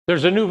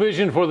There's a new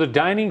vision for the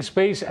dining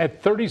space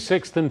at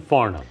 36th and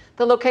Farnham.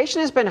 The location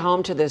has been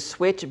home to the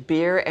Switch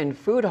Beer and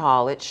Food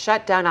Hall. It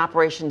shut down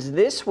operations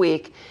this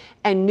week,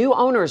 and new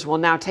owners will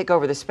now take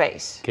over the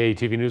space.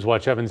 KETV News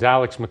Watch 7's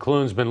Alex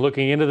McClune's been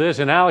looking into this,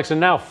 and Alex, and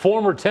now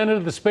former tenant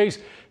of the space,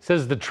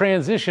 says the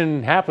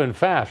transition happened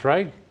fast,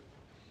 right?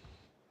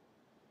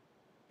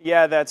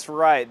 Yeah, that's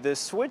right. The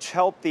switch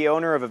helped the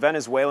owner of a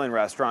Venezuelan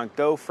restaurant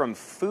go from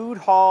food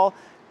hall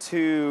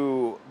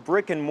to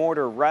brick and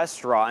mortar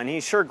restaurant, and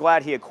he's sure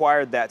glad he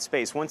acquired that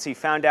space once he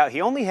found out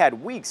he only had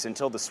weeks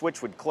until the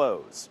switch would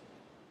close.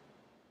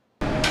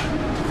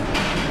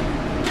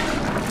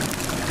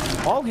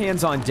 All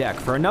hands on deck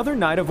for another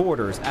night of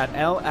orders at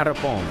El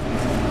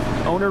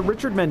Arapon. Owner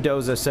Richard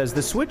Mendoza says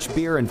the Switch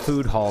Beer and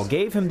Food Hall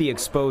gave him the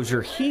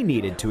exposure he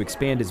needed to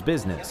expand his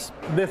business.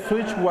 The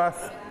Switch was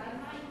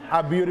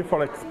a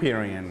beautiful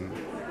experience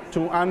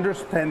to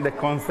understand the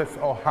concepts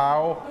of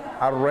how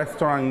a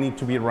restaurant needs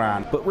to be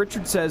run. But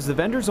Richard says the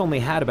vendors only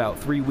had about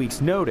 3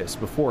 weeks' notice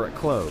before it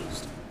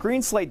closed.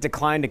 GreenSlate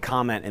declined to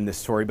comment in this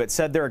story, but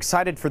said they're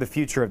excited for the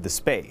future of the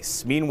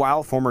space.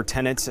 Meanwhile, former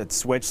tenants at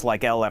Switch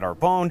like El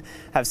Arapon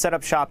have set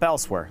up shop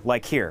elsewhere,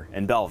 like here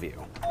in Bellevue.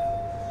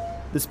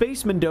 The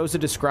space Mendoza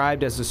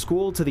described as a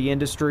school to the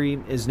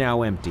industry is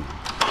now empty.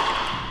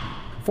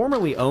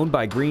 Formerly owned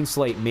by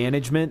GreenSlate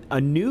Management,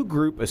 a new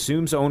group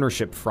assumes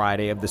ownership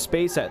Friday of the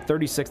space at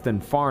 36th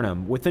and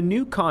Farnham with a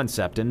new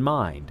concept in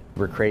mind.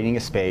 We're creating a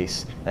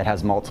space that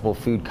has multiple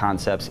food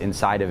concepts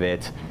inside of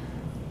it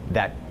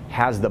that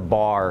has the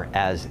bar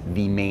as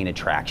the main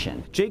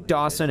attraction. Jake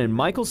Dawson and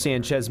Michael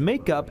Sanchez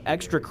make up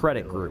Extra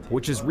Credit Group,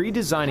 which is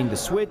redesigning the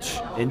Switch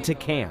into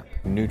Kamp.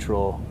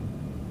 Neutral,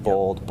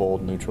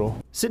 bold, neutral.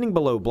 Sitting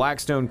below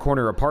Blackstone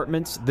Corner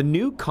Apartments, the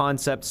new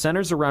concept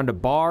centers around a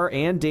bar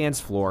and dance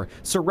floor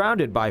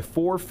surrounded by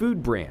 4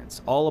 food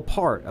brands, all a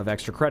part of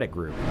Extra Credit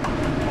Group.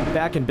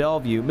 Back in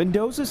Bellevue,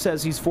 Mendoza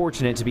says he's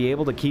fortunate to be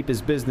able to keep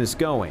his business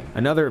going.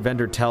 Another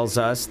vendor tells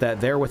us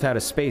that they're without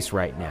a space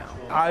right now.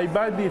 I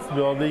bought this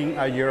building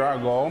a year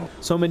ago.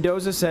 So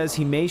Mendoza says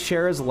he may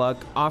share his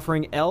luck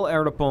offering El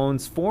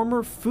Arapon's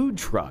former food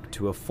truck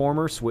to a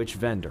former Switch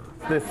vendor.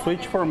 The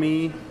Switch for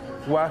me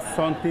was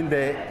something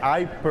that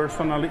I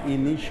personally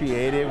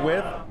initiated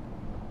with.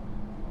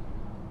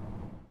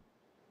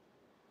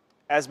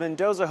 As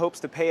Mendoza hopes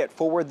to pay it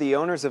forward, the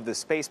owners of the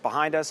space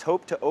behind us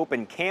hope to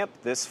open Kamp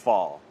this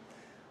fall.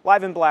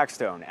 Live in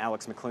Blackstone,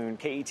 Alex McClune,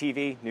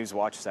 KETV News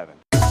Watch 7.